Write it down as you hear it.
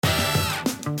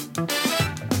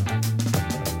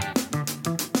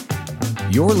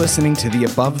You're listening to the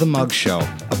Above the Mug Show,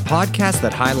 a podcast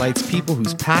that highlights people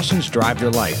whose passions drive their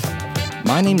life.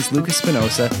 My name is Lucas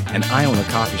Spinoza, and I own a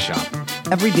coffee shop.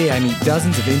 Every day I meet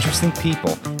dozens of interesting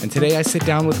people, and today I sit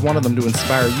down with one of them to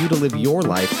inspire you to live your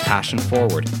life passion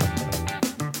forward.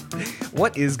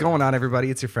 What is going on,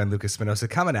 everybody? It's your friend Lucas Spinoza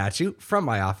coming at you from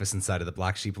my office inside of the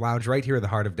Black Sheep Lounge right here in the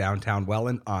heart of downtown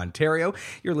Welland, Ontario.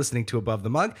 You're listening to Above the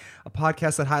Mug, a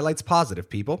podcast that highlights positive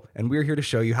people, and we're here to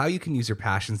show you how you can use your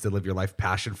passions to live your life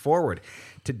passion forward.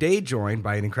 Today, joined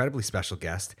by an incredibly special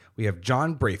guest, we have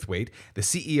John Braithwaite, the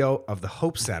CEO of the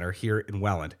Hope Center here in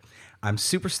Welland. I'm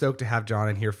super stoked to have John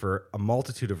in here for a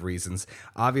multitude of reasons.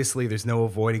 Obviously, there's no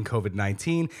avoiding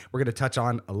COVID-19. We're going to touch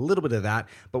on a little bit of that,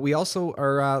 but we also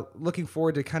are looking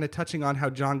forward to kind of touching on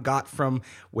how John got from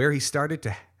where he started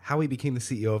to how he became the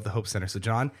CEO of the Hope Center. So,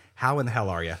 John, how in the hell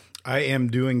are you? I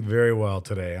am doing very well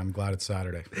today. I'm glad it's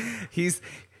Saturday. He's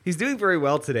doing very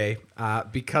well today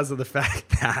because of the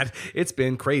fact that it's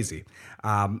been crazy.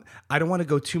 I don't want to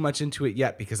go too much into it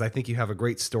yet because I think you have a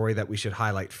great story that we should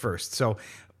highlight first. So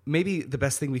maybe the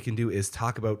best thing we can do is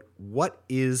talk about what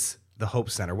is the Hope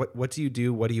Center? What do you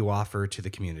do? What do you offer to the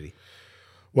community?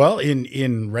 Well,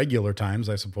 in regular times,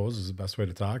 I suppose, is the best way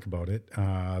to talk about it.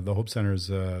 The Hope Center is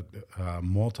a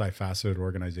multifaceted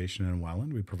organization in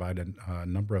Welland. We provide a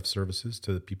number of services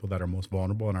to the people that are most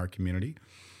vulnerable in our community.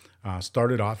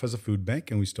 Started off as a food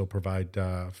bank, and we still provide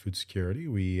food security.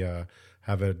 We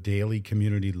have a daily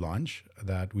community lunch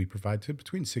that we provide to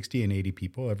between 60 and 80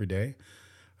 people every day.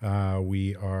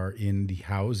 We are in the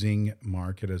housing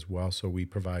market as well, so we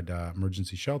provide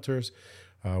emergency shelters.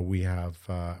 We have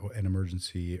an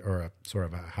emergency or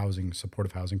a housing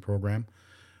supportive housing program.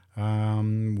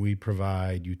 We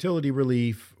provide utility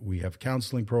relief. We have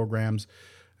counseling programs,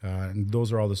 and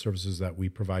those are all the services that we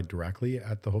provide directly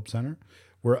at the Hope Center.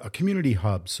 We're a community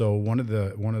hub. So one of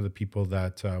the people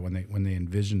that when they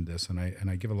envisioned this, and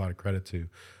I give a lot of credit to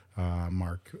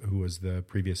Mark, who was the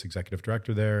previous executive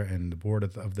director there and the board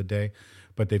of the day,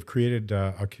 but they've created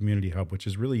a community hub, which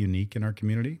is really unique in our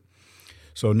community.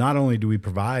 So not only do we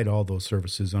provide all those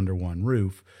services under one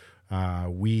roof,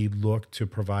 we look to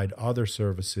provide other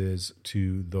services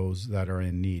to those that are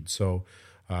in need. So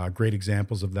great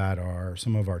examples of that are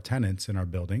some of our tenants in our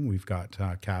building. We've got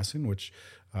Cassin, which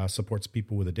supports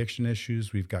people with addiction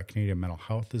issues. We've got Canadian Mental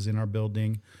Health is in our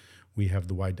building. We have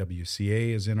the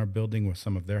YWCA is in our building with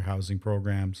some of their housing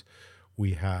programs.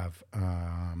 We have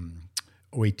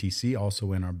OATC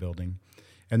also in our building.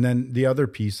 And then the other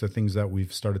piece, the things that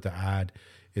we've started to add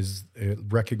is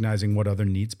recognizing what other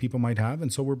needs people might have.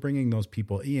 And so we're bringing those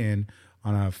people in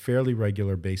on a fairly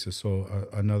regular basis. So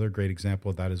another great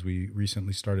example of that is we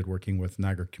recently started working with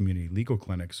Niagara Community Legal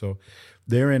Clinic. So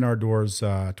they're in our doors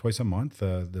twice a month,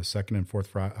 the second and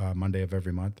fourth Monday of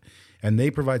every month. And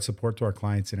they provide support to our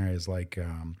clients in areas like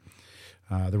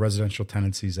the Residential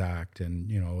Tenancies Act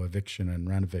and, eviction and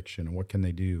rent eviction and what can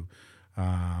they do.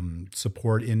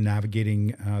 Support in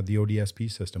navigating the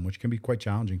ODSP system, which can be quite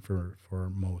challenging for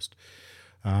most.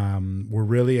 We're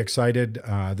really excited.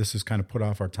 This is kind of put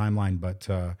off our timeline, but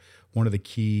one of the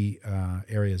key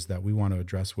areas that we want to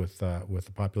address with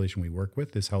the population we work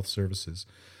with is health services.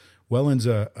 Welland's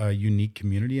a unique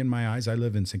community in my eyes. I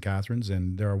live in St. Catharines,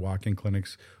 and there are walk-in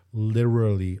clinics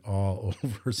literally all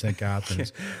over St.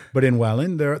 Catharines. But in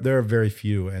Welland, there are very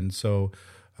few, and so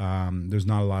there's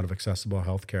not a lot of accessible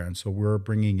healthcare. And so we're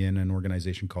bringing in an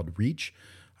organization called REACH.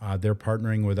 They're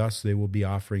partnering with us. They will be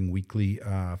offering weekly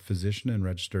physician and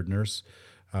registered nurse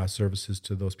services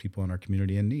to those people in our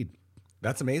community in need.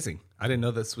 That's amazing. I didn't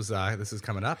know this was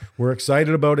coming up. We're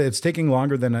excited about it. It's taking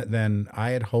longer than I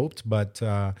had hoped, but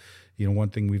one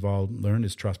thing we've all learned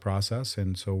is trust process,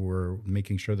 and so we're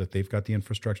making sure that they've got the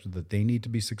infrastructure that they need to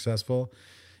be successful.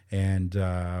 And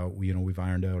we've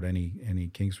ironed out any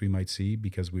kinks we might see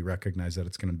because we recognize that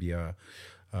it's going to be a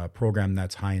program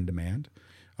that's high in demand.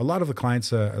 A lot of the clients,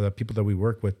 the people that we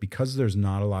work with, because there's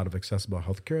not a lot of accessible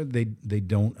healthcare, they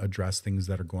don't address things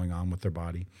that are going on with their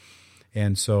body.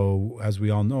 And so, as we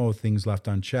all know, things left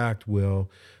unchecked will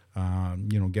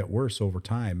get worse over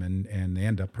time, and they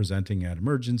end up presenting at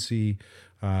emergency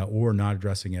or not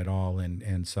addressing at all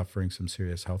and suffering some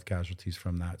serious health casualties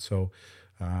from that. So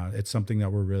it's something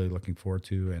that we're really looking forward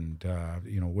to, and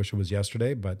wish it was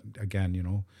yesterday. But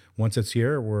again, once it's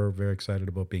here, we're very excited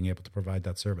about being able to provide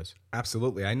that service.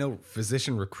 Absolutely. I know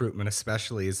physician recruitment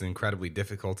especially is incredibly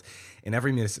difficult in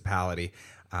every municipality.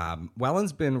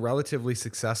 Welland's been relatively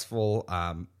successful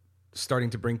starting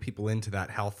to bring people into that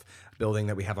health building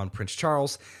that we have on Prince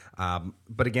Charles.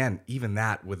 But again, even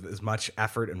that, with as much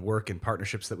effort and work and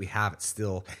partnerships that we have, it's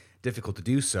still difficult to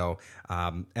do so.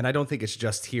 And I don't think it's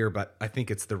just here, but I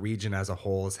think it's the region as a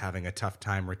whole is having a tough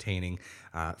time retaining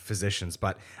physicians.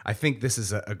 But I think this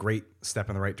is a great step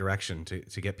in the right direction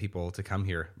to get people to come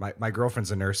here. My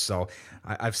girlfriend's a nurse, so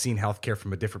I've seen healthcare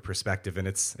from a different perspective, and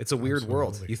it's a weird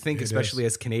world. You think, especially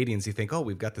as Canadians, you think, oh,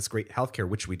 we've got this great healthcare,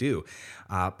 which we do.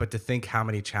 But to think how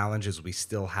many challenges we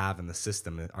still have in the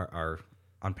system are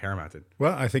unparamounted.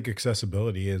 Well, I think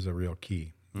accessibility is a real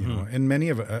key. You know, and many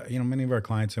of our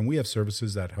clients, and we have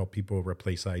services that help people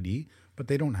replace ID, but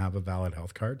they don't have a valid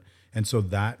health card, and so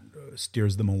that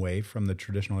steers them away from the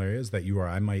traditional areas that you or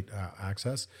I might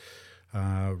access.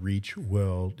 Reach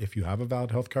will, if you have a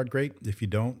valid health card, great. If you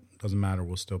don't, doesn't matter.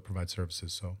 We'll still provide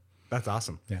services. So that's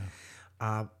awesome.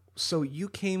 Yeah. So you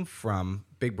came from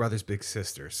Big Brothers Big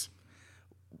Sisters.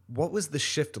 What was the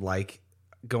shift like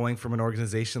going from an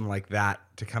organization like that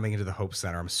to coming into the Hope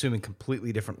Center? I'm assuming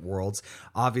completely different worlds.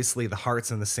 Obviously, the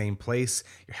heart's in the same place.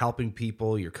 You're helping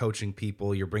people, you're coaching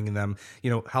people, you're bringing them,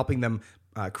 helping them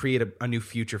create a new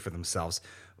future for themselves.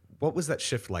 What was that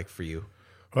shift like for you?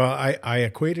 Well, I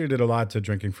equated it a lot to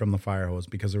drinking from the fire hose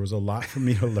because there was a lot for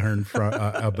me to learn from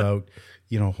about,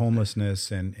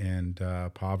 homelessness and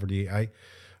poverty. I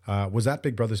was at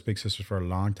Big Brothers Big Sisters for a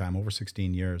long time, over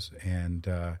 16 years,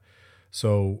 and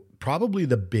so probably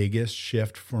the biggest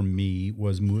shift for me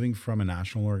was moving from a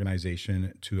national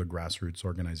organization to a grassroots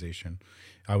organization.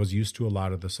 I was used to a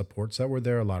lot of the supports that were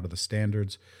there, a lot of the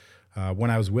standards.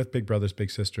 When I was with Big Brothers Big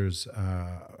Sisters,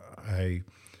 I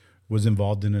was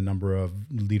involved in a number of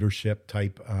leadership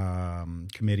type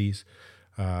committees.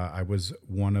 I was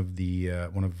one of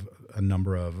a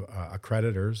number of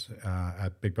accreditors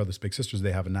at Big Brothers Big Sisters.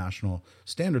 They have a national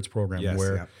standards program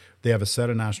they have a set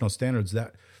of national standards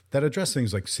that address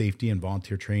things like safety and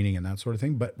volunteer training and that sort of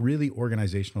thing, but really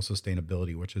organizational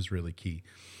sustainability, which is really key.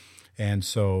 And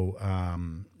so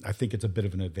I think it's a bit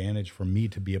of an advantage for me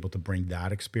to be able to bring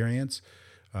that experience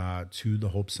to the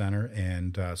Hope Center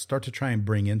and start to try and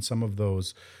bring in some of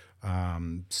those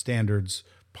standards,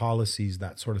 policies,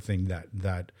 that sort of thing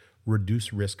that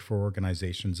reduce risk for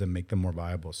organizations and make them more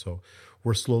viable. So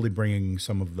we're slowly bringing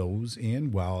some of those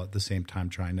in while at the same time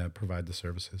trying to provide the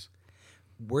services.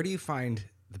 Where do you find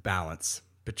the balance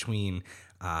between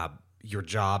your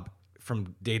job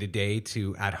from day to day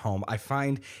to at home? I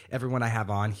find everyone I have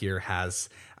on here has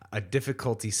a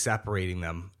difficulty separating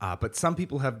them. But some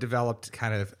people have developed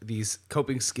kind of these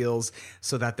coping skills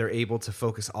so that they're able to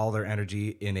focus all their energy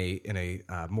in a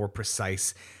more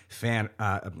precise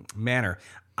manner.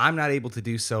 I'm not able to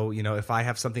do so. If I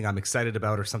have something I'm excited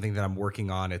about or something that I'm working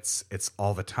on, it's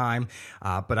all the time.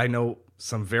 But I know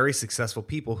some very successful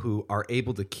people who are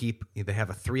able to they have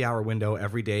a 3-hour window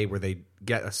every day where they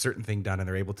get a certain thing done and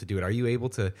they're able to do it. Are you able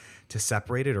to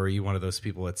separate it, or are you one of those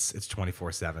people it's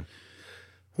 24/7?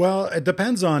 Well, it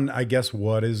depends on, I guess,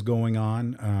 what is going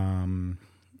on.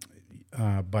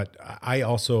 But I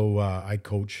also I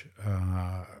coach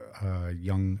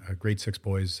young grade 6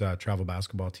 boys travel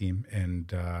basketball team,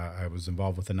 and I was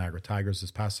involved with the Niagara Tigers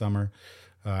this past summer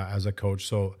as a coach.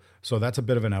 So that's a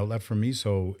bit of an outlet for me.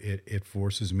 So it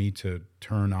forces me to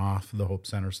turn off the Hope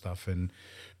Center stuff and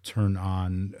turn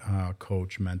on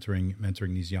coach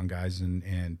mentoring these young guys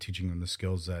and teaching them the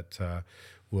skills that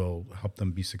will help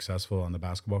them be successful on the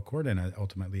basketball court and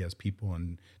ultimately as people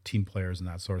and team players and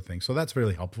that sort of thing. So that's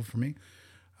really helpful for me.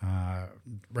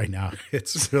 Right now,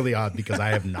 it's really odd because I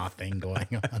have nothing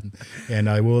going on. And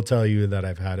I will tell you that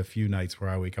I've had a few nights where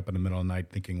I wake up in the middle of the night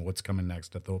thinking, what's coming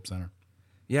next at the Hope Center?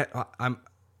 Yeah, I'm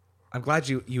glad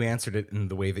you answered it in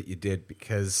the way that you did,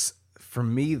 because for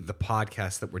me, the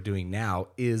podcast that we're doing now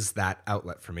is that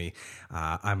outlet for me.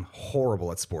 I'm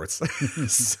horrible at sports.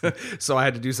 so I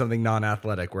had to do something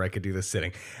non-athletic where I could do this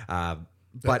sitting.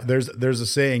 But there's a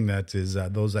saying that is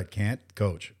those that can't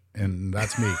coach, and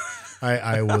that's me.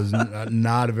 I was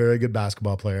not a very good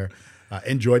basketball player.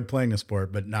 Enjoyed playing the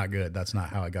sport, but not good. That's not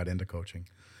how I got into coaching.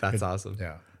 That's awesome.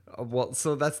 Yeah. Well,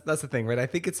 so that's the thing, right? I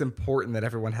think it's important that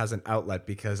everyone has an outlet,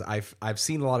 because I've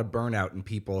seen a lot of burnout in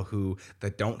people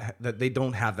that they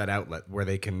don't have that outlet where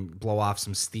they can blow off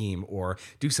some steam or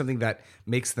do something that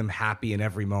makes them happy in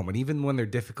every moment. Even when they're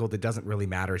difficult, it doesn't really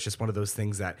matter. It's just one of those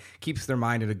things that keeps their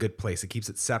mind in a good place. It keeps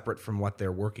it separate from what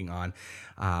they're working on.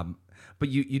 But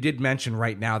you did mention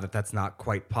right now that that's not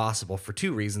quite possible for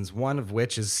two reasons. One of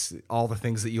which is all the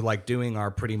things that you like doing are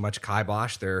pretty much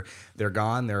kibosh. They're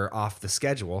gone. They're off the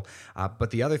schedule. But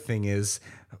the other thing is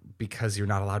because you're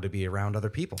not allowed to be around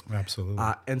other people. Absolutely.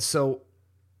 And so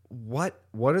what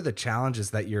are the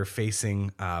challenges that you're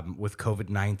facing with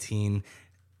COVID-19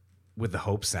 with the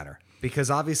Hope Center? Because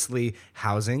obviously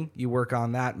housing, you work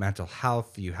on that, mental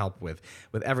health, you help with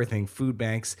everything, food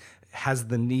banks. has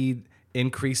the need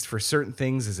increased for certain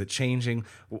things? Is it changing?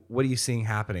 What are you seeing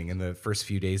happening in the first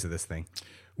few days of this thing?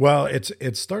 Well,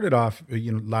 it started off,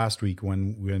 last week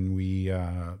when we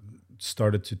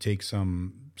started to take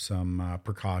some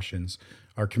precautions.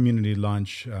 Our community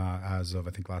lunch, as of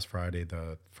I think last Friday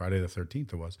the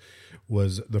 13th,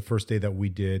 was the first day that we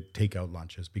did takeout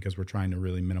lunches, because we're trying to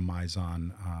really minimize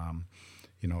on,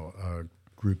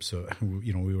 groups.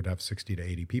 We would have 60 to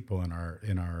 80 people in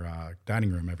our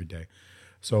dining room every day.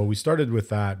 So we started with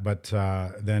that, but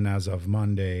then as of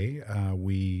Monday,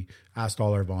 we asked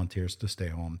all our volunteers to stay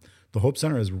home. The Hope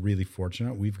Center is really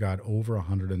fortunate. We've got over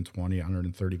 120,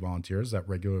 130 volunteers that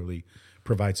regularly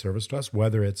provide service to us,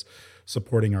 whether it's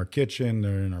supporting our kitchen,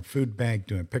 they're in our food bank,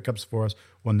 doing pickups for us.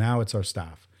 Well, now it's our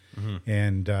staff. Mm-hmm.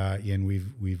 And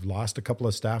we've lost a couple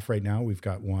of staff right now. We've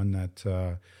got one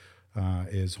that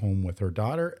is home with her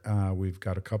daughter. We've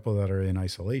got a couple that are in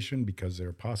isolation because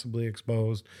they're possibly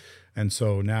exposed. And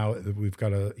so now we've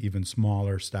got an even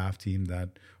smaller staff team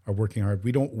that are working hard.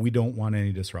 We don't want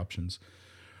any disruptions.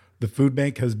 The food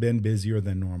bank has been busier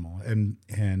than normal, and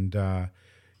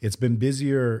it's been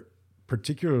busier,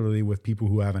 particularly with people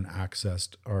who haven't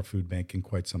accessed our food bank in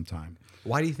quite some time.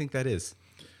 Why do you think that is?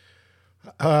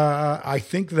 I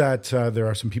think that there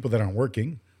are some people that aren't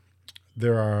working.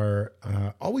 There are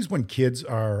always, when kids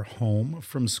are home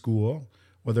from school,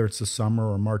 whether it's the summer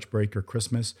or March break or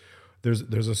Christmas,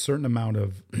 there's a certain amount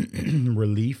of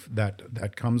relief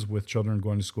that comes with children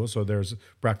going to school. So there's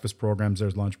breakfast programs,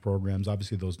 there's lunch programs.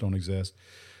 Obviously, those don't exist.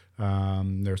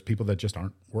 There's people that just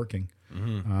aren't working.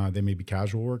 Mm-hmm. They may be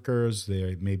casual workers.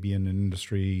 They may be in an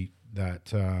industry that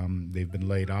they've been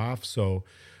laid off. So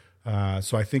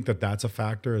I think that that's a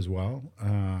factor as well.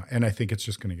 And I think it's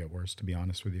just going to get worse, to be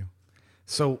honest with you.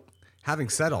 So having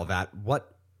said all that,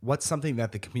 what's something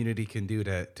that the community can do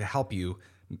to help you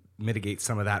mitigate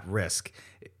some of that risk?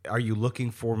 Are you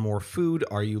looking for more food?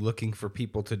 Are you looking for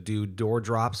people to do door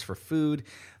drops for food?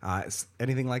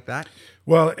 Anything like that?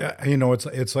 Well,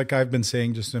 it's like I've been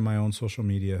saying just in my own social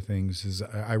media things, is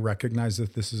I recognize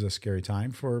that this is a scary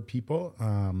time for people.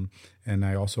 And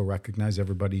I also recognize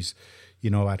everybody's,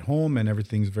 at home, and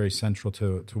everything's very central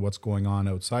to what's going on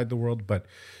outside the world. But,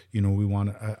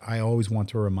 I always want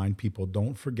to remind people,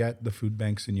 don't forget the food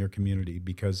banks in your community,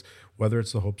 because whether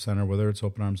it's the Hope Center, whether it's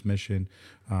Open Arms Mission,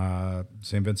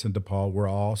 St. Vincent de Paul, we're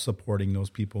all supporting those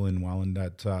people in Welland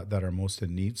that are most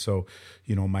in need. So,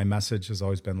 my message has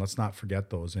always been, let's not forget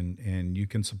those, and you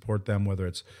can support them, whether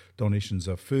it's donations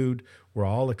of food. We're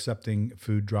all accepting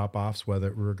food drop-offs,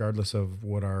 regardless of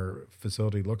what our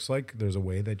facility looks like. There's a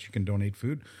way that you can donate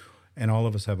food, and all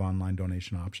of us have online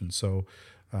donation options. So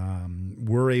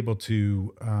we're able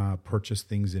to purchase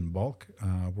things in bulk.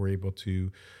 We're able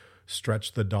to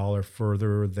stretch the dollar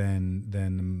further than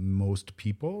most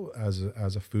people as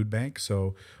a food bank.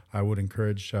 So I would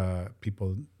encourage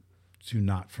people to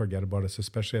not forget about us,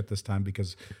 especially at this time,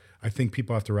 because I think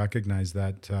people have to recognize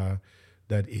that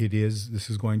this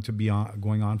is going to be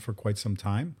going on for quite some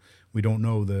time. We don't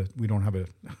know we don't have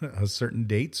a certain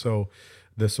date, so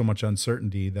there's so much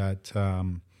uncertainty that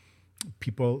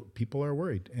people are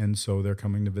worried, and so they're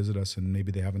coming to visit us, and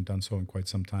maybe they haven't done so in quite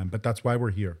some time. But that's why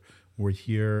we're here. We're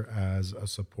here as a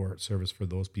support service for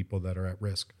those people that are at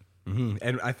risk. Mm-hmm.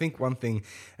 And I think one thing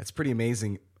that's pretty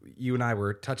amazing, you and I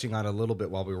were touching on a little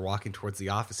bit while we were walking towards the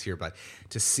office here, but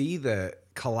to see the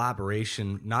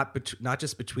collaboration, not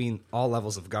just between all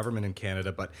levels of government in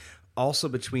Canada, but also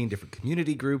between different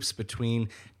community groups, between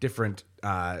different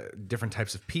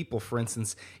types of people. For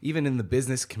instance, even in the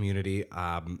business community,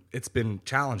 it's been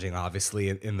challenging, obviously,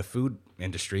 in the food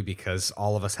industry, because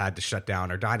all of us had to shut down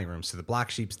our dining rooms. So the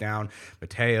Black Sheep's down,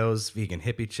 Mateo's, Vegan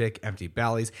Hippie Chick, Empty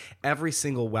Bellies, every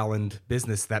single Welland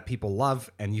business that people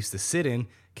love and used to sit in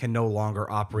can no longer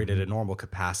operate at a normal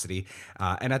capacity.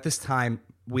 And at this time,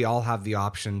 we all have the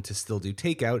option to still do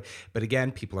takeout, but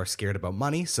again, people are scared about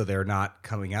money, so they're not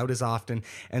coming out as often.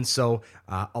 And so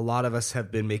a lot of us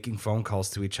have been making phone calls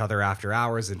to each other after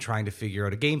hours and trying to figure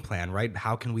out a game plan, right?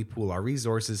 How can we pool our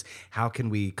resources? How can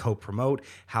we co-promote?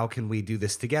 How can we do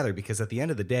this together? Because at the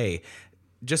end of the day,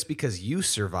 just because you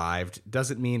survived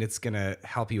doesn't mean it's going to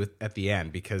help you at the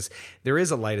end, because there is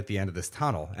a light at the end of this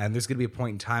tunnel. And there's going to be a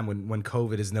point in time when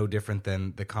COVID is no different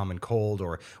than the common cold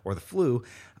or the flu.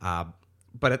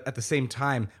 But at the same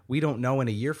time, we don't know in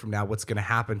a year from now what's going to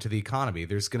happen to the economy.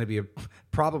 There's going to be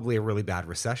probably a really bad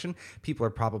recession. People are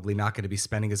probably not going to be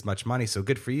spending as much money. So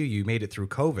good for you. You made it through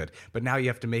COVID. But now you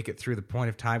have to make it through the point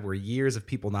of time where years of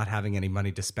people not having any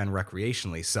money to spend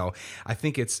recreationally. So I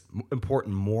think it's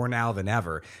important more now than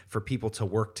ever for people to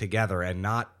work together and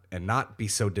not be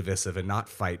so divisive and not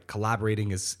fight.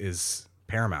 Collaborating is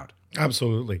paramount.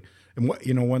 Absolutely.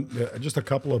 And just a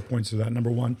couple of points to that.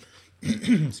 Number one,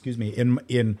 excuse me,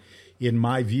 in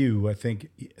my view, I think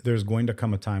there's going to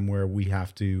come a time where we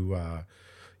have to,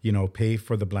 pay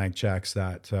for the blank checks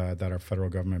that our federal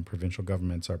government, provincial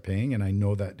governments are paying. And I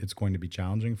know that it's going to be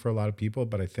challenging for a lot of people,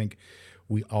 but I think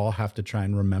we all have to try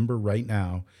and remember right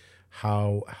now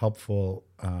how helpful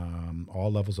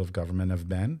all levels of government have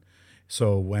been.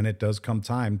 So when it does come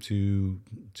time to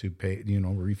pay,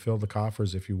 refill the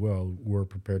coffers, if you will, we're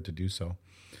prepared to do so.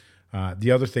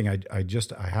 The other thing, I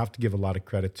have to give a lot of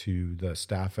credit to the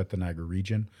staff at the Niagara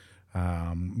region,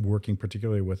 working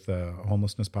particularly with the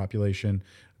homelessness population.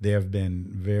 They have been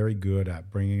very good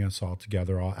at bringing us all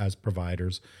together all as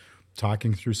providers,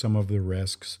 talking through some of the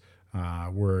risks.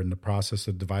 We're in the process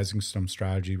of devising some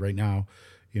strategy right now.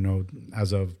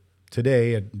 As of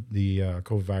today, the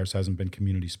COVID virus hasn't been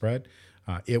community spread.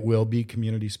 It will be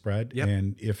community spread. Yep.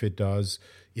 And if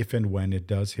and when it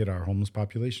does hit our homeless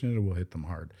population, it will hit them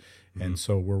hard. Mm-hmm. And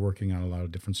so we're working on a lot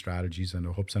of different strategies, and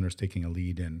the Hope Center is taking a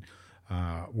lead in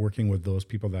working with those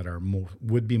people that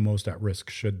would be most at risk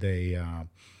should they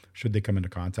come into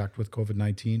contact with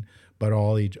COVID-19. But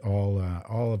all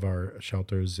of our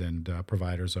shelters and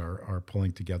providers are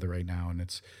pulling together right now, and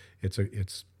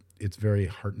it's very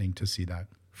heartening to see that.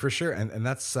 For sure. And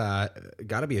that's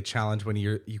got to be a challenge when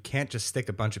you can't just stick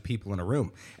a bunch of people in a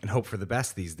room and hope for the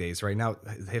best these days. Right now,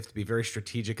 they have to be very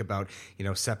strategic about,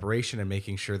 separation and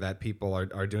making sure that people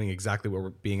are doing exactly what we're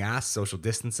being asked, social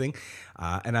distancing.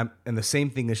 And the same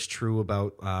thing is true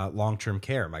about long-term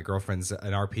care. My girlfriend's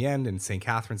an RPN in St.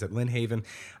 Catharines at Lynnhaven,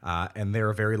 and they're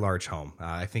a very large home.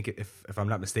 I think if I'm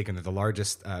not mistaken, they're the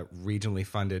largest regionally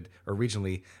funded or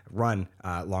regionally run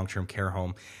long-term care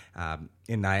home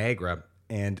in Niagara.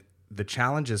 And the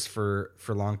challenges for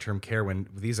long-term care, when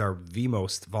these are the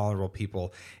most vulnerable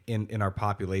people in our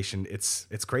population, it's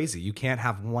crazy. You can't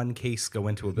have one case go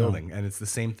into a building. No. And it's the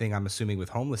same thing, I'm assuming, with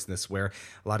homelessness, where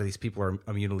a lot of these people are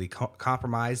immunely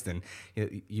compromised, and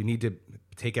you need to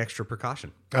take extra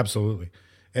precaution. Absolutely.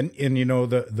 And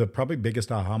the probably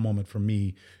biggest aha moment for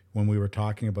me when we were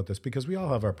talking about this, because we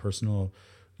all have our personal,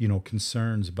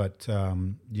 concerns, but,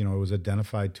 it was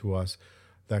identified to us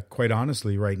that, quite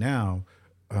honestly, right now,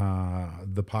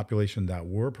 the population that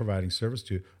we're providing service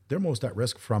to, they're most at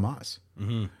risk from us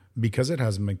because it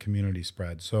hasn't been community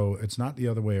spread. So it's not the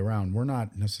other way around. We're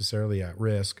not necessarily at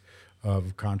risk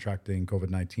of contracting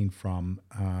COVID-19 from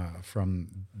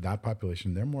that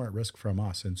population. They're more at risk from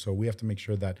us. And so we have to make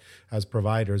sure that as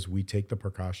providers, we take the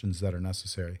precautions that are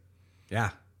necessary. Yeah.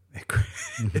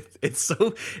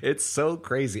 It's so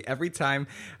crazy. Every time,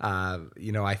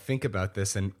 I think about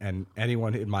this, and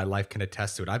anyone in my life can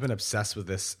attest to it. I've been obsessed with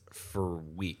this for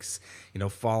weeks,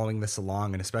 following this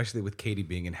along, and especially with Katie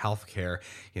being in healthcare.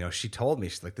 She told me,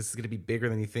 she's like, this is going to be bigger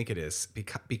than you think it is,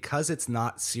 because it's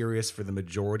not serious for the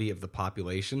majority of the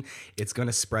population. It's going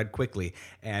to spread quickly,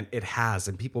 and it has.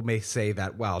 And people may say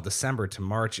that, well, December to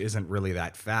March isn't really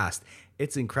that fast.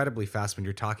 It's incredibly fast when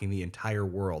you're talking the entire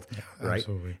world, right?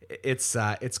 Absolutely.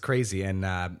 It's crazy. And,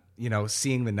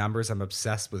 seeing the numbers, I'm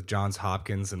obsessed with Johns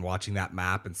Hopkins and watching that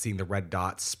map and seeing the red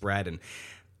dots spread. And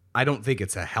I don't think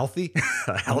it's a healthy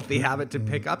habit to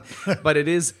pick up, but it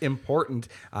is important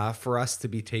for us to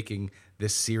be taking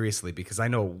this seriously, because I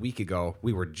know a week ago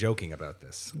we were joking about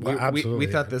this. Absolutely.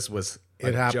 We thought this was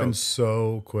it happened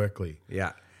so quickly.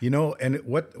 Yeah. And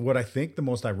what I think the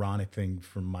most ironic thing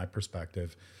from my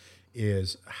perspective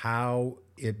is how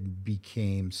it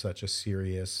became such a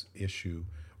serious issue,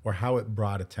 or how it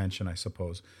brought attention, I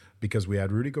suppose, because we had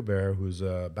Rudy Gobert, who's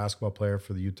a basketball player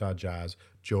for the Utah Jazz,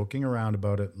 joking around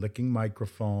about it, licking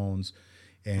microphones,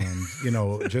 and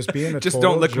just being a just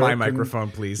don't lick my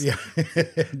microphone, please. Yeah,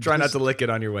 try not to lick it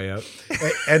on your way out.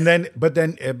 But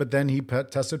then he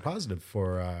tested positive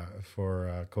for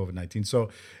COVID-19. So,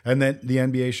 and then the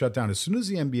NBA shut down. As soon as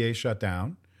the NBA shut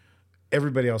down,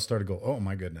 everybody else started to go, oh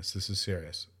my goodness, this is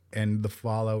serious. And the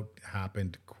fallout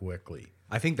happened quickly.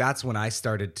 I think that's when I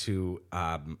started to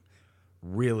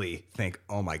really think,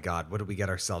 oh my God, what did we get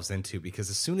ourselves into? Because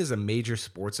as soon as a major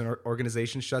sports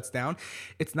organization shuts down,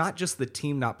 it's not just the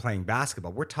team not playing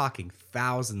basketball. We're talking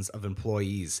thousands of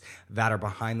employees that are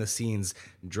behind the scenes,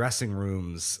 dressing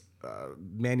rooms,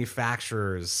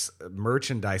 manufacturers,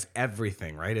 merchandise,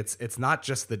 everything, right? It's not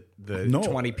just the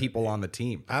 20 people on the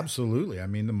team. Absolutely. I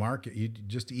mean, the market,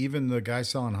 even the guy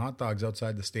selling hot dogs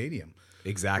outside the stadium.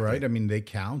 Exactly. Right. I mean, they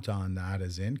count on that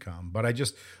as income. But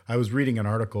I was reading an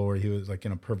article where he was, like,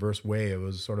 in a perverse way, it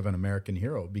was sort of an American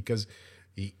hero, because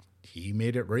he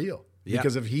made it real. Yeah.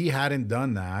 Because if he hadn't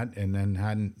done that, and then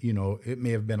hadn't, it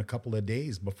may have been a couple of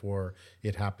days before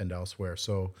it happened elsewhere.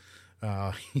 So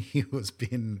He was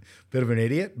being a bit of an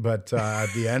idiot, but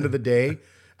at the end of the day,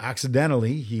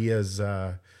 accidentally, he has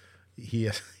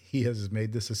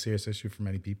made this a serious issue for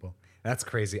many people. That's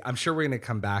crazy. I'm sure we're going to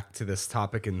come back to this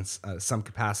topic in some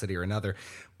capacity or another.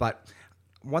 But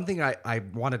one thing I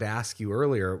wanted to ask you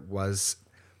earlier was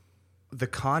the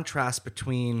contrast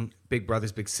between Big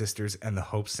Brothers Big Sisters and the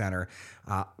Hope Center.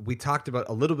 We talked about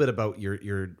a little bit about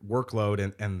your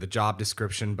workload and the job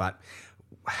description, but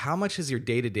how much has your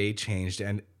day-to-day changed,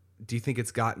 and do you think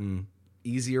it's gotten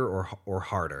easier or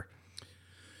harder?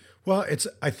 Well,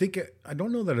 I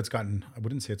don't know that I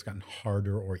wouldn't say it's gotten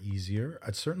harder or easier.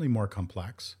 It's certainly more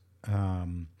complex.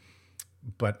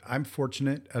 But I'm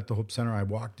fortunate at the Hope Center. I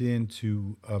walked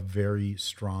into a very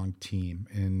strong team,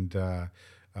 and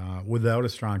without a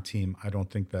strong team, I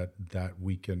don't think that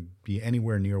we can be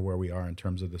anywhere near where we are in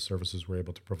terms of the services we're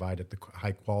able to provide at the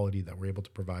high quality that we're able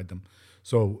to provide them.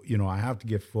 So, I have to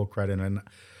give full credit, and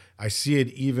I see it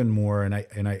even more. And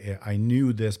I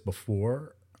knew this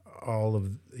before all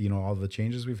of the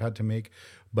changes we've had to make,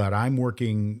 but I'm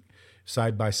working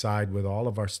side by side with all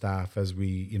of our staff as we,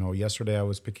 yesterday I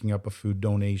was picking up a food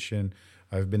donation.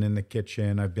 I've been in the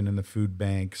kitchen, I've been in the food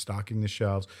bank, stocking the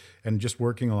shelves, and just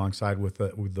working alongside with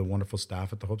the wonderful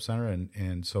staff at the Hope Center.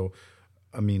 And so,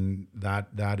 I mean,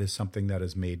 that is something that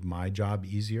has made my job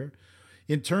easier.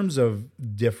 In terms of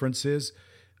differences,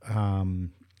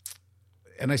 and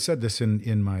I said this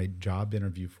in my job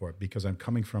interview for it, because I'm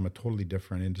coming from a totally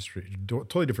different industry,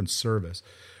 totally different service.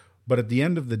 But at the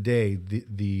end of the day,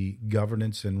 the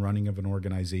governance and running of an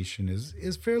organization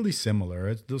is fairly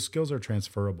similar. Those skills are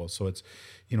transferable. So it's,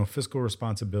 fiscal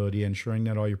responsibility, ensuring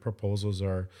that all your proposals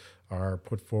are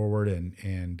put forward,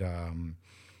 and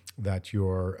that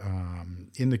you're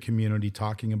in the community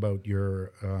talking about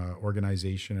your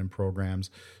organization and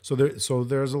programs. So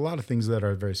there's a lot of things that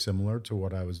are very similar to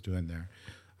what I was doing there.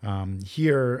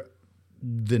 Here,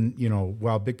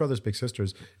 while Big Brothers Big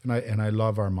Sisters, and I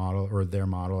love our model, or their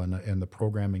model, and the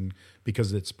programming,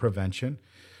 because it's prevention.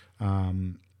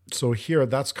 So here,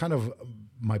 that's kind of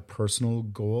my personal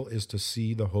goal, is to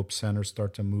see the Hope Center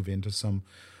start to move into some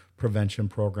prevention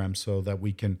programs so that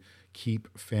we can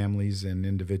keep families and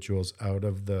individuals out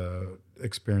of the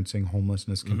experiencing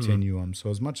homelessness continuum. Mm-hmm. So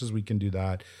as much as we can do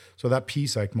that, so that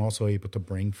piece I'm also able to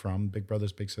bring from Big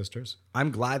Brothers Big Sisters.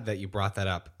 I'm glad that you brought that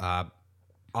up.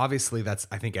 Obviously, that's,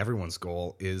 I think, everyone's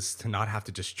goal, is to not have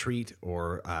to just treat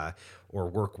or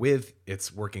work with.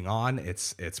 It's working on.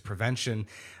 It's prevention.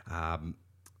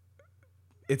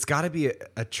 It's got to be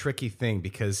a tricky thing,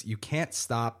 because you can't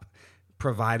stop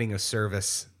providing a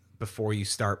service before you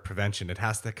start prevention. It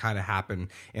has to kind of happen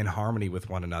in harmony with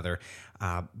one another.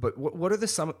 But what are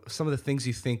some of the things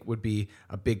you think would be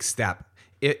a big step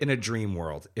in a dream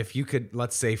world? If you could,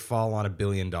 let's say, fall on $1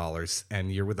 billion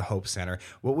and you're with the Hope Center,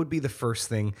 what would be the first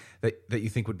thing that you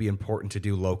think would be important to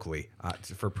do locally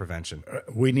for prevention?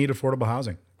 We need affordable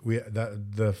housing.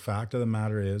 The fact of the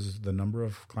matter is, the number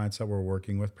of clients that we're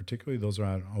working with, particularly those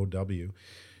around OW,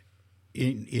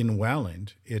 in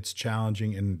Welland, it's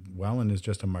challenging, and Welland is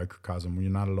just a microcosm. You're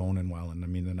not alone in Welland. I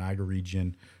mean, the Niagara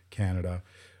region, Canada,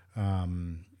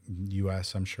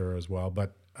 U.S., I'm sure as well.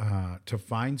 But to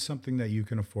find something that you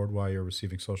can afford while you're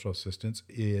receiving social assistance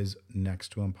is next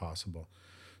to impossible.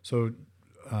 So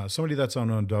somebody that's on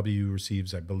OW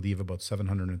receives, I believe, about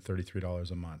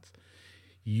 $733 a month.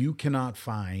 You cannot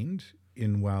find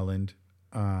in Welland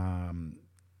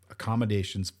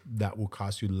accommodations that will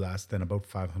cost you less than about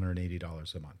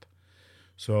 $580 a month.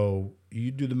 So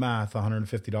you do the math,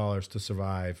 $150 to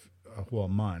survive a whole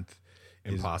month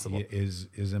is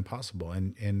impossible.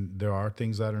 And there are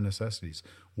things that are necessities.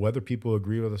 Whether people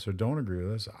agree with us or don't agree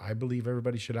with us, I believe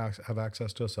everybody should have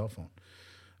access to a cell phone.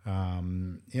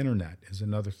 Internet is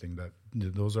another thing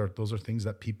those are things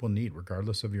that people need,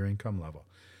 regardless of your income level.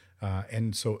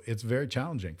 And so it's very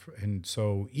challenging. And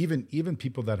so even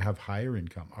people that have higher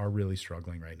income are really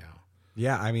struggling right now.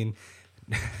 Yeah, I mean,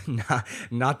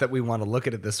 not that we want to look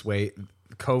at it this way.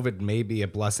 COVID may be a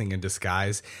blessing in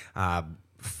disguise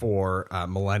for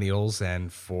millennials,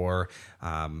 and for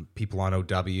people on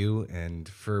OW, and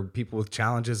for people with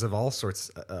challenges of all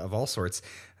sorts,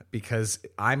 because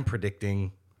I'm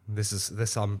predicting,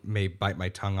 this I may bite my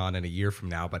tongue on in a year from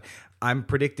now, but I'm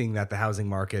predicting that the housing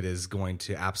market is going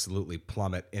to absolutely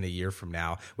plummet in a year from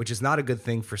now, which is not a good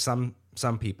thing for some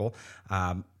people,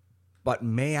 but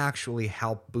may actually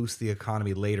help boost the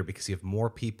economy later, because you have more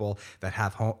people that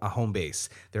have a home base.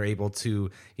 They're able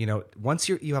to, once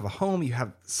you have a home, you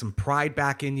have some pride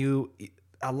back in you.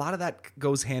 A lot of that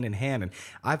goes hand in hand. And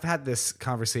I've had this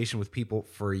conversation with people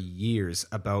for years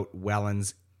about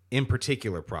Welland's in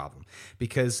particular problem,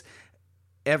 because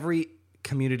every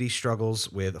community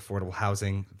struggles with affordable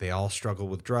housing. They all struggle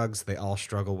with drugs. They all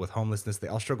struggle with homelessness. They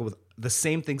all struggle with the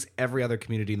same things every other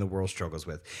community in the world struggles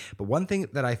with. But one thing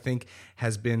that I think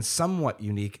has been somewhat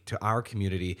unique to our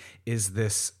community is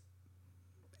this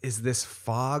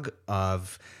fog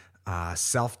of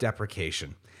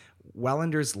self-deprecation.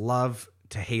 Wellanders love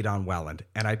to hate on Welland,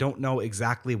 and I don't know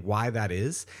exactly why that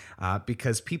is,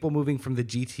 because people moving from the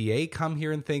GTA come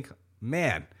here and think,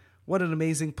 man, what an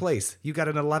amazing place. You got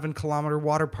an 11-kilometer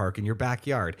water park in your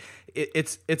backyard.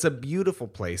 It's a beautiful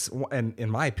place, and in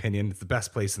my opinion, it's the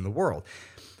best place in the world.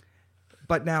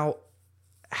 But now,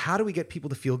 how do we get people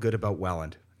to feel good about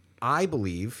Welland? I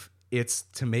believe it's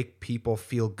to make people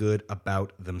feel good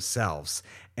about themselves.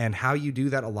 And how you do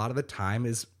that a lot of the time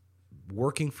is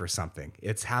working for something.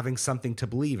 It's having something to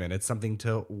believe in. It's something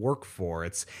to work for.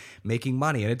 It's making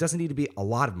money. And it doesn't need to be a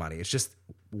lot of money. It's just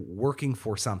working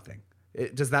for something.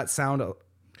 Does that sound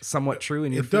somewhat true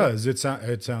in your field? It does.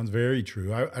 It sounds very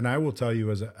true. I will tell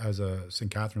you, as a St.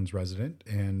 Catharines resident,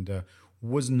 and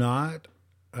was not,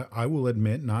 I will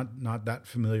admit, not that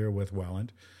familiar with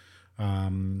Welland.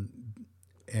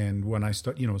 And when I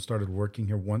started working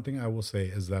here, one thing I will say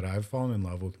is that I've fallen in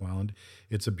love with Welland.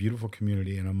 It's a beautiful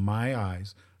community, and in my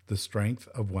eyes, the strength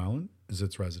of Welland is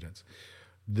its residents.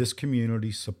 This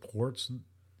community supports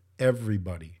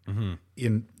everybody.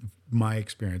 In my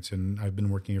experience, and I've been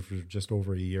working here for just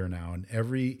over a year now, in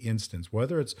every instance,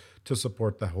 whether it's to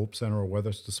support the Hope Center or whether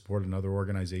it's to support another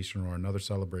organization or another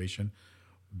celebration,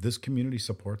 this community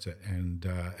supports it. And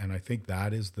I think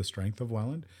that is the strength of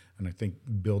Welland. And I think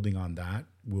building on that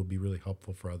will be really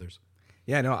helpful for others.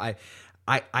 Yeah, no,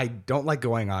 I don't like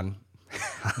going on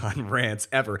on rants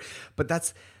ever, but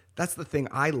that's the thing.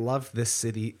 I love this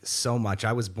city so much.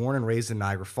 I was born and raised in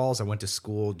Niagara Falls. I went to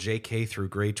school JK through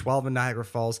grade 12 in Niagara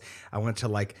Falls. I went to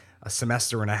like a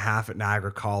semester and a half at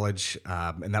Niagara College,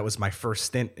 and that was my first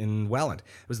stint in Welland.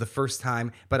 It was the first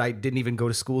time, but I didn't even go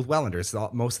to school with Wellanders.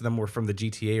 Most of them were from the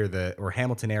GTA or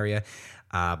Hamilton area,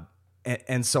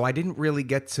 and so I didn't really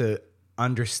get to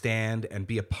understand and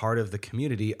be a part of the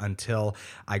community until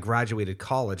I graduated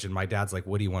college. And my dad's like,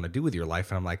 "What do you want to do with your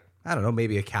life?" And I'm like, I don't know,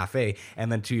 maybe a cafe.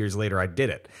 And then 2 years later, I did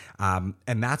it. And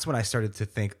that's when I started to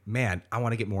think, man, I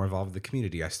want to get more involved with the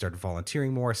community. I started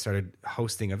volunteering more. I started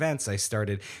hosting events. I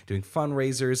started doing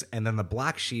fundraisers. And then the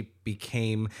Black Sheep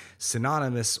became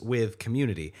synonymous with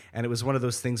community. And it was one of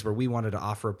those things where we wanted to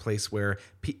offer a place where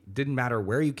didn't matter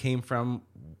where you came from,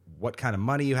 what kind of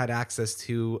money you had access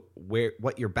to,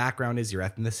 what your background is, your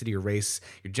ethnicity, your race,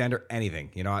 your gender,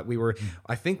 anything. You know, we were,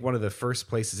 I think, one of the first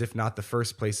places, if not the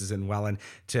first places in Welland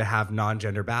to have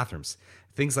non-gender bathrooms.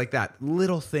 Things like that,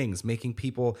 little things, making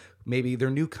people, maybe they're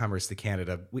newcomers to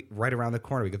Canada. Right around the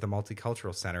corner, we got the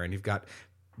Multicultural Center, and you've got,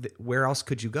 where else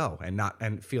could you go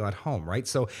and feel at home, right?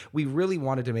 So we really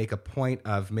wanted to make a point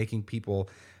of making people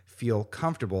feel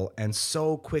comfortable, and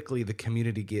so quickly the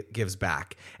community gives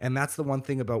back. And that's the one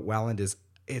thing about Welland is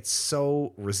it's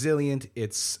so resilient.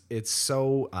 It's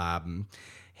so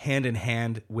hand in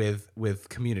hand with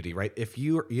community, right? If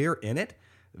you're in it,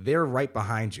 they're right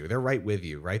behind you. They're right with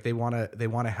you, right? They want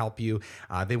to help you.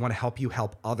 They want to help you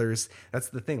help others. That's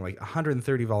the thing. Like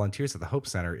 130 volunteers at the Hope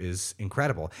Center is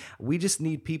incredible. We just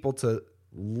need people to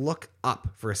look up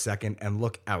for a second and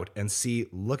look out and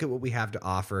look at what we have to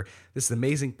offer. This is an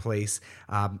amazing place.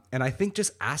 And I think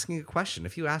just asking a question,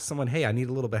 if you ask someone, hey, I need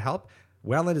a little bit of help,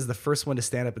 Welland is the first one to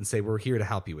stand up and say, we're here to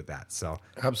help you with that. So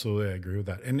absolutely, I agree with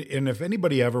that. And if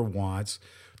anybody ever wants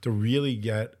to really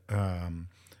get,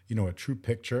 a true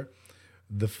picture,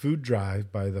 the food drive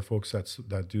by the folks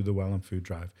that do the Welland Food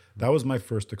Drive, that was my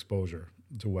first exposure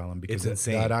to Welland, because it's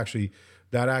insane.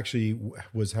 That actually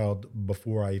was held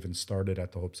before I even started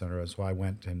at the Hope Center. So I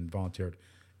went and volunteered.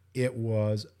 It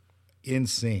was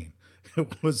insane.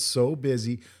 It was so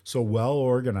busy, so well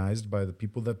organized by the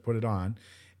people that put it on,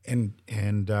 and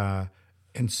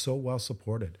so well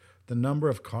supported. The number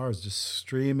of cars just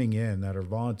streaming in that are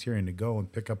volunteering to go and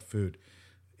pick up food.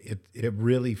 It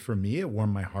really, for me, it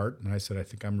warmed my heart. And I said, I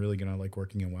think I'm really going to like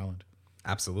working in Welland.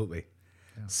 Absolutely.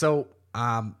 Yeah. So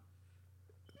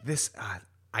this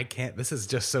is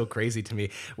just so crazy to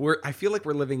me. I feel like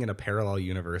we're living in a parallel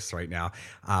universe right now.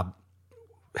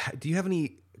 Do you have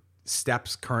any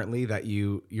steps currently that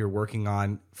you're working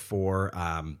on for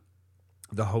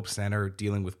the Hope Center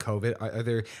dealing with COVID? Are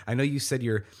there? I know you said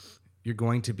you're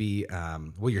going to be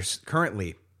you're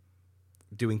currently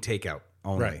doing takeout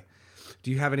only. Right. Do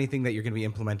you have anything that you're going to be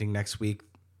implementing next week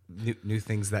new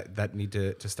things that need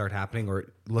to start happening,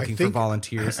 or looking for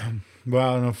volunteers?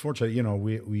 Well, and unfortunately,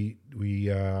 we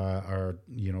are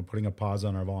putting a pause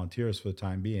on our volunteers for the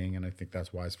time being, and I think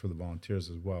that's wise for the volunteers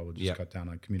as well. We'll just cut down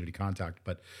on community contact.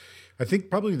 But I think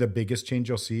probably the biggest change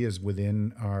you'll see is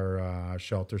within our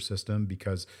shelter system,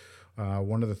 because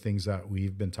one of the things that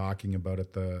we've been talking about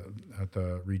at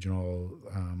the regional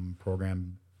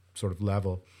program sort of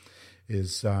level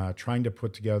is trying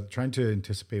to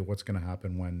anticipate what's going to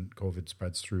happen when COVID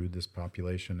spreads through this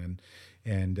population.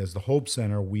 And as the Hope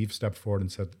Center, we've stepped forward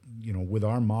and said, with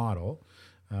our model,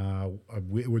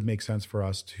 it would make sense for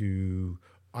us to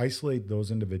isolate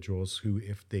those individuals who,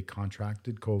 if they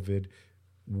contracted COVID,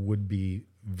 would be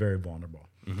very vulnerable.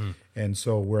 Mm-hmm. And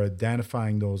so we're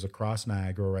identifying those across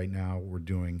Niagara right now. We're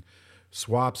doing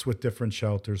swaps with different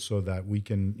shelters so that we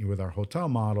can, with our hotel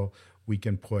model, we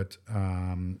can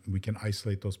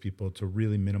isolate those people to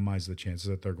really minimize the chances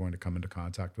that they're going to come into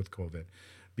contact with COVID,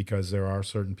 because there are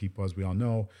certain people, as we all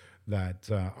know, that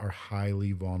are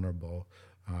highly vulnerable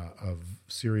of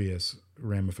serious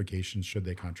ramifications should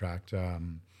they contract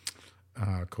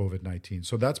COVID-19.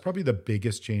 So that's probably the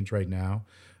biggest change right now.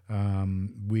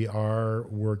 We are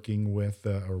working with,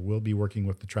 or will be working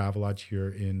with, the Travelodge here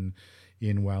in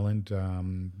Welland,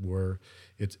 where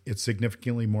it's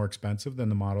significantly more expensive than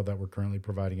the model that we're currently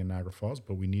providing in Niagara Falls,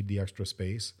 but we need the extra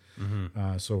space.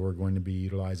 Mm-hmm. So we're going to be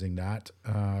utilizing that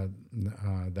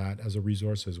as a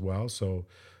resource as well. So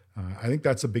I think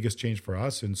that's the biggest change for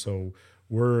us. And so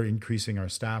we're increasing our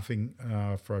staffing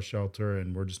for our shelter,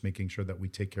 and we're just making sure that we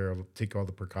take all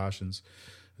the precautions.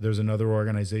 There's another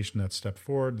organization that stepped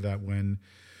forward that when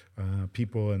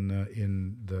people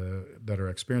that are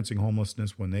experiencing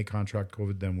homelessness, when they contract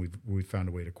COVID, then we've found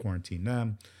a way to quarantine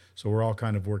them. So we're all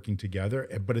kind of working together.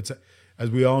 But it's,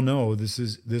 as we all know, this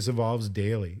evolves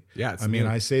daily. Yeah,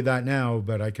 I say that now,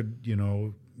 but I could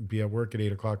be at work at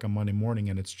 8:00 on Monday morning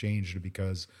and it's changed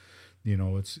because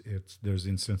there's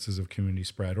instances of community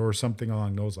spread or something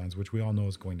along those lines, which we all know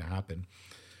is going to happen.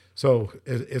 So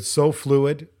it's so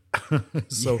fluid.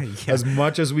 So as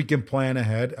much as we can plan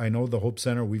ahead, I know the Hope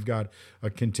Center, we've got a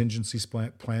contingency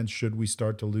plan should we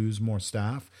start to lose more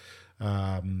staff,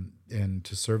 and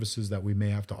to services that we may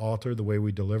have to alter the way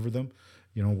we deliver them.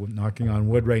 We're knocking on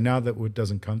wood right now that it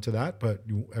doesn't come to that, but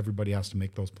everybody has to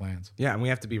make those plans. Yeah, and we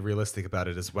have to be realistic about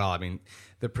it as well. I mean,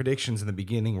 the predictions in the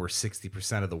beginning were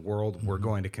 60% of the world were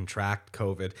going to contract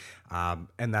COVID,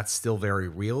 and that's still very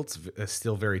real. It's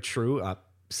still very true.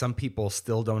 Some people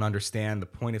still don't understand the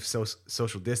point of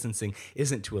social distancing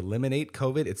isn't to eliminate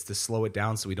COVID, it's to slow it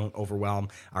down so we don't overwhelm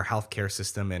our healthcare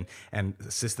system and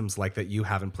systems like that you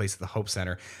have in place at the Hope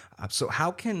Center. So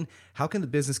how can the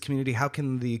business community, how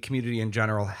can the community in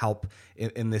general help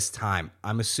in this time?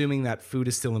 I'm assuming that food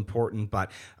is still important,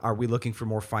 but are we looking for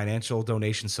more financial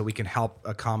donations so we can help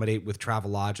accommodate with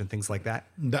Travelodge and things like that?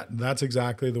 That's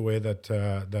exactly the way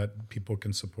that people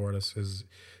can support us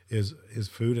is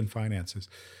food and finances.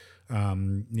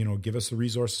 Give us the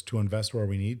resources to invest where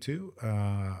we need to.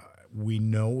 We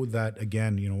know that,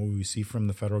 again, we see from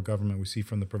the federal government, we see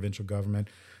from the provincial government,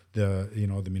 the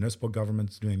municipal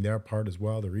government's doing their part as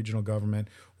well, the regional government.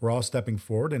 We're all stepping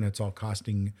forward, and it's all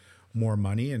costing more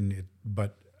money.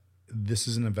 But this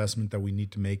is an investment that we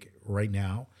need to make right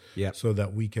now, so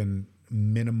that we can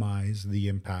minimize the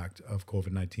impact of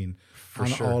COVID-19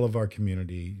 on all of our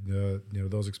community,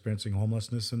 those experiencing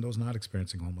homelessness and those not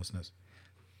experiencing homelessness.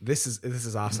 This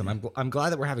is awesome. I'm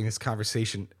glad that we're having this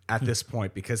conversation at this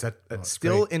point, because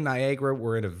in Niagara,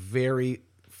 we're in a very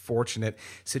fortunate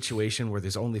situation where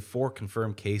there's only 4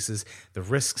 confirmed cases. The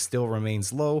risk still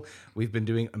remains low. We've been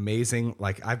doing amazing.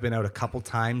 Like, I've been out a couple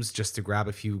times just to grab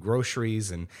a few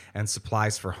groceries and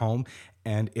supplies for home.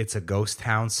 And it's a ghost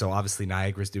town, so obviously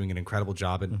Niagara is doing an incredible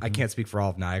job. And I can't speak for all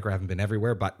of Niagara; I haven't been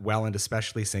everywhere, but Welland,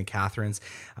 especially St. Catharines,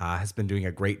 has been doing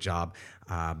a great job.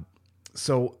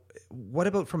 So, what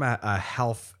about from a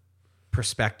health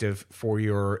perspective for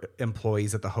your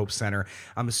employees at the Hope Center?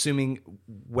 I'm assuming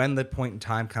when the point in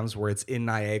time comes where it's in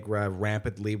Niagara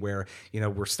rampantly, where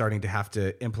we're starting to have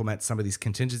to implement some of these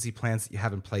contingency plans that you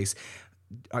have in place.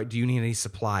 Do you need any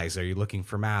supplies? Are you looking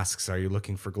for masks? Are you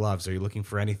looking for gloves? Are you looking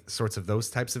for any sorts of those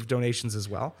types of donations as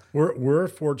well? We're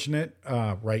fortunate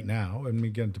right now, and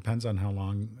again, it depends on how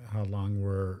long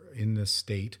we're in this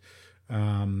state.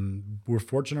 We're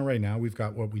fortunate right now. We've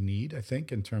got what we need, I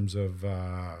think, in terms of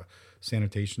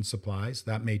sanitation supplies.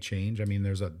 That may change. I mean,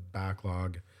 there's a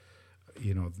backlog.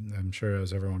 I'm sure,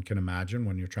 as everyone can imagine,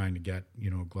 when you're trying to get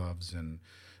gloves and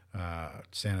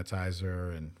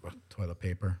sanitizer and toilet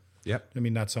paper. Yep. I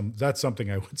mean, that's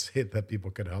something I would say that people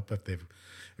could help if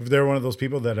they're one of those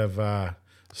people that have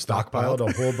stockpiled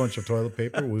a whole bunch of toilet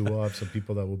paper. We will have some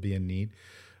people that will be in need.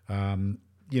 In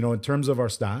terms of our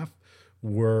staff,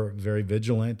 we're very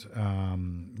vigilant.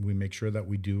 We make sure that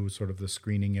we do sort of the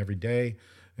screening every day.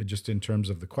 Just in terms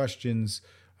of the questions,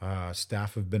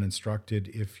 staff have been instructed,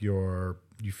 if you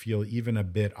feel even a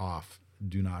bit off,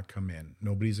 do not come in.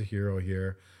 Nobody's a hero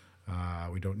here.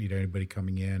 We don't need anybody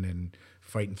coming in and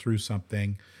fighting through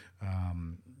something.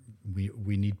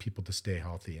 We need people to stay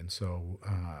healthy. And so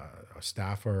our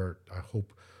staff are, I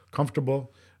hope,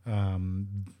 comfortable.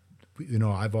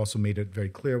 I've also made it very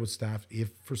clear with staff,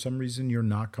 if for some reason you're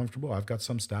not comfortable, I've got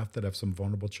some staff that have some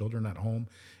vulnerable children at home,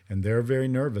 and they're very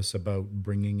nervous about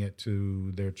bringing it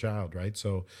to their child, right?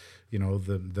 So,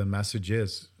 the message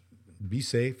is, be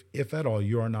safe. If at all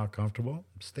you are not comfortable,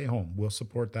 stay home. We'll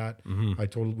support that.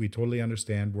 Mm-hmm. We totally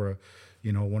understand. We're,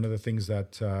 one of the things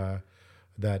that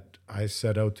I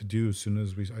set out to do as soon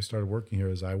as I started working here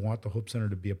is I want the Hope Center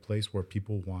to be a place where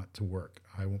people want to work.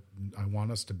 I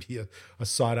want us to be a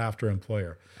sought after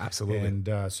employer. Absolutely.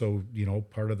 And so,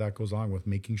 part of that goes on with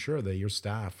making sure that your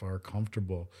staff are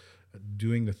comfortable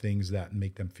doing the things that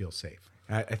make them feel safe.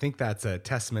 I think that's a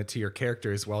testament to your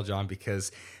character as well, John,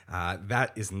 because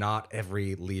that is not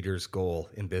every leader's goal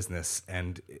in business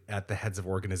and at the heads of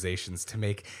organizations, to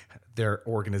make their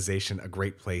organization a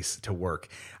great place to work.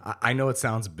 I know it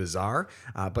sounds bizarre,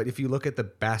 but if you look at the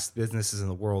best businesses in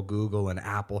the world, Google and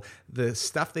Apple, the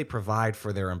stuff they provide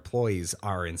for their employees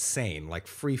are insane, like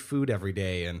free food every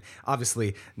day. And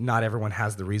obviously not everyone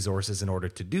has the resources in order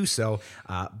to do so,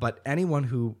 but anyone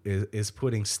who is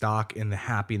putting stock in the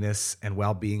happiness and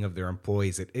well-being of their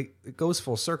employees, it goes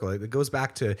full circle. It goes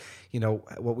back to,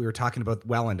 what we were talking about,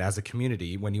 Welland as a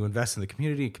community. When you invest in the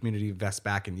community invests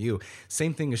back in you.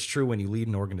 Same thing is true when you lead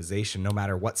an organization, no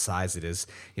matter what size it is.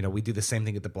 We do the same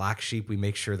thing at the Black Sheep. We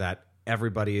make sure that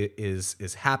everybody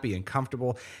is happy and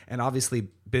comfortable. And obviously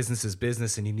business is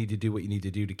business, and you need to do what you need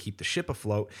to do to keep the ship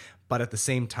afloat. But at the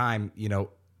same time,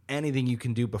 anything you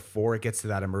can do before it gets to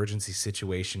that emergency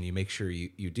situation, you make sure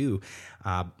you do.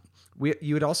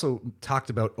 You had also talked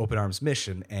about Open Arms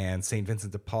Mission and St.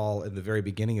 Vincent de Paul in the very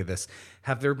beginning of this.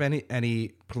 Have there been any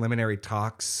preliminary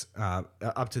talks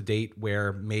up to date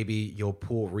where maybe you'll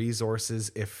pool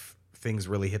resources if things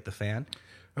really hit the fan?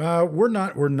 We're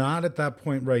not at that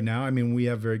point right now. I mean, we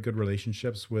have very good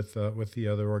relationships with the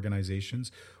other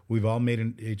organizations. We've all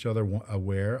made each other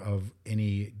aware of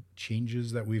any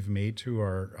changes that we've made to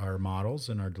our models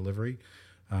and our delivery.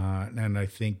 And I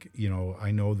think,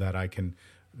 I know that I can.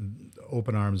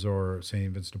 Open Arms or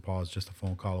St. Vincent de Paul is just a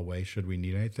phone call away should we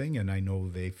need anything, and I know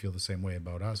they feel the same way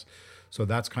about us. So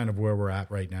that's kind of where we're at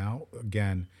right now.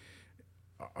 Again,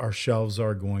 our shelves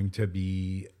are going to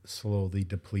be slowly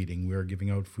depleting. We're giving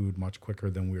out food much quicker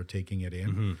than we're taking it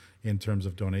in terms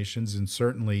of donations. And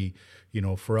certainly,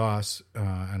 for us,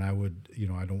 and I would,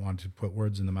 I don't want to put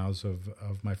words in the mouths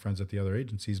of my friends at the other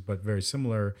agencies, but very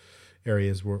similar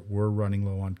areas, we're running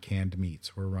low on canned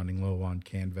meats. We're running low on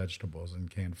canned vegetables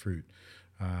and canned fruit.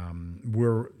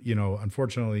 We're,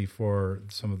 unfortunately for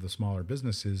some of the smaller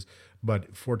businesses,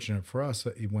 but fortunate for us,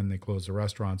 when they close the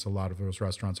restaurants, a lot of those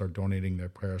restaurants are donating their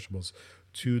perishables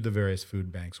to the various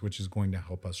food banks, which is going to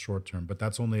help us short term. But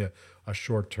that's only a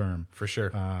short term, for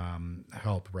sure,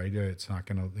 help, right? It's not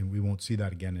going to, we won't see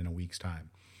that again in a week's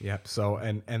time. Yep. So,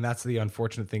 and that's the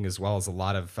unfortunate thing as well, as a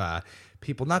lot of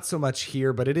people, not so much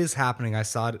here, but it is happening. I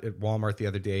saw it at Walmart the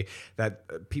other day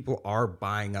that people are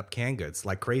buying up canned goods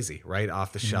like crazy, right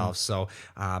off the shelves. So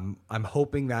I'm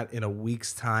hoping that in a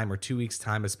week's time or 2 weeks'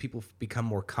 time, as people become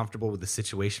more comfortable with the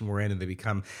situation we're in and they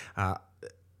become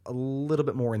a little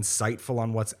bit more insightful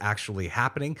on what's actually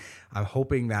happening, I'm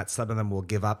hoping that some of them will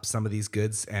give up some of these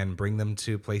goods and bring them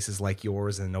to places like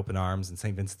yours and Open Arms and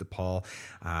St. Vincent de Paul.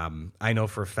 I know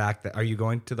for a fact that, are you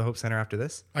going to the Hope Center after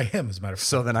this? I am, as a matter of fact.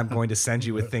 So then I'm going to send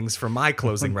you with things from my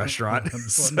closing restaurant.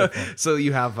 so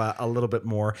you have a little bit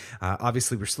more.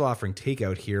 Obviously, we're still offering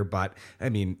takeout here, but I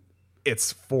mean,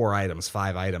 it's 5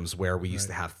 items where we used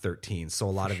to have 13. So a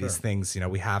lot of these things,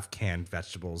 we have canned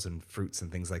vegetables and fruits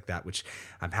and things like that, which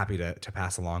I'm happy to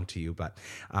pass along to you. But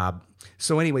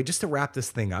so anyway, just to wrap this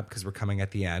thing up, because we're coming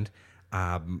at the end,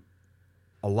 a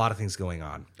lot of things going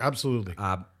on. Absolutely.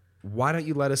 Why don't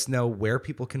you let us know where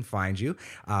people can find you?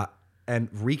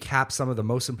 And recap some of the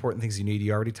most important things you need.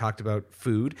 You already talked about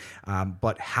food,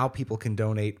 but how people can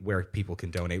donate, where people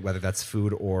can donate, whether that's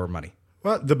food or money.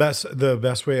 Well, the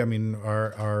best way, I mean,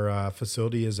 our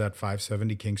facility is at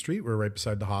 570 King Street. We're right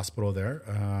beside the hospital there.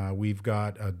 We've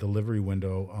got a delivery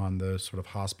window on the sort of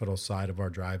hospital side of our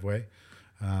driveway.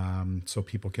 So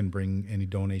people can bring any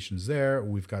donations there.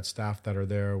 We've got staff that are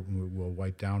there. We'll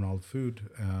wipe down all the food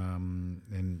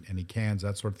and any cans,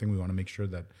 that sort of thing. We want to make sure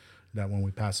that when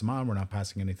we pass them on, we're not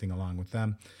passing anything along with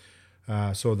them.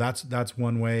 So that's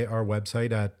one way. Our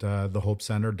website at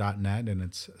thehopecenter.net, and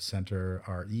it's Center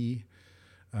RE,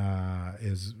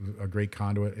 is a great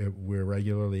conduit. We're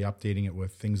regularly updating it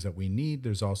with things that we need.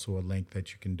 There's also a link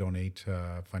that you can donate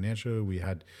financially. We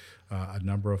had a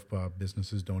number of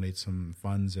businesses donate some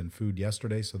funds and food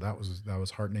yesterday, so that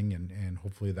was heartening, and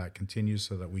hopefully that continues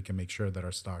so that we can make sure that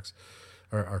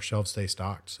our shelves stay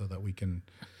stocked so that we can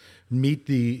meet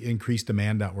the increased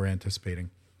demand that we're anticipating.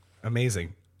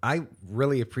 Amazing. I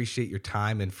really appreciate your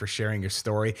time and for sharing your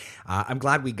story. I'm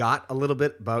glad we got a little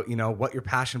bit about, what you're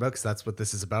passionate about, because that's what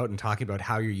this is about, and talking about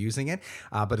how you're using it.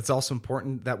 But it's also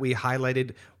important that we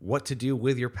highlighted what to do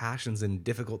with your passions in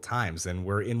difficult times. And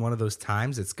we're in one of those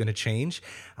times. It's going to change.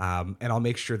 And I'll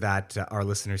make sure that our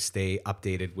listeners stay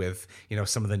updated with,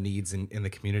 some of the needs in the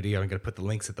community. I'm going to put the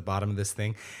links at the bottom of this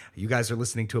thing. You guys are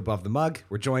listening to Above the Mug.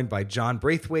 We're joined by John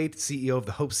Braithwaite, CEO of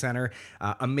the Hope Center.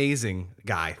 Amazing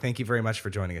guy. Thank you very much for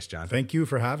joining us, John. Thank you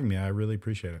for having me. I really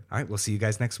appreciate it. All right, we'll see you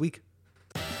guys next week.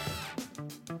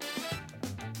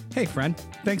 Hey, friend.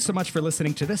 Thanks so much for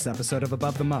listening to this episode of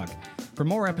Above the Mug. For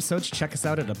more episodes, check us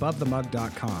out at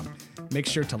abovethemug.com. Make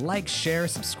sure to like, share,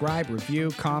 subscribe,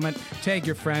 review, comment, tag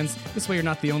your friends. This way you're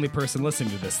not the only person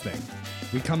listening to this thing.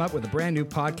 We come up with a brand new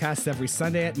podcast every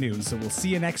Sunday at noon, so we'll see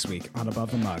you next week on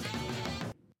Above the Mug.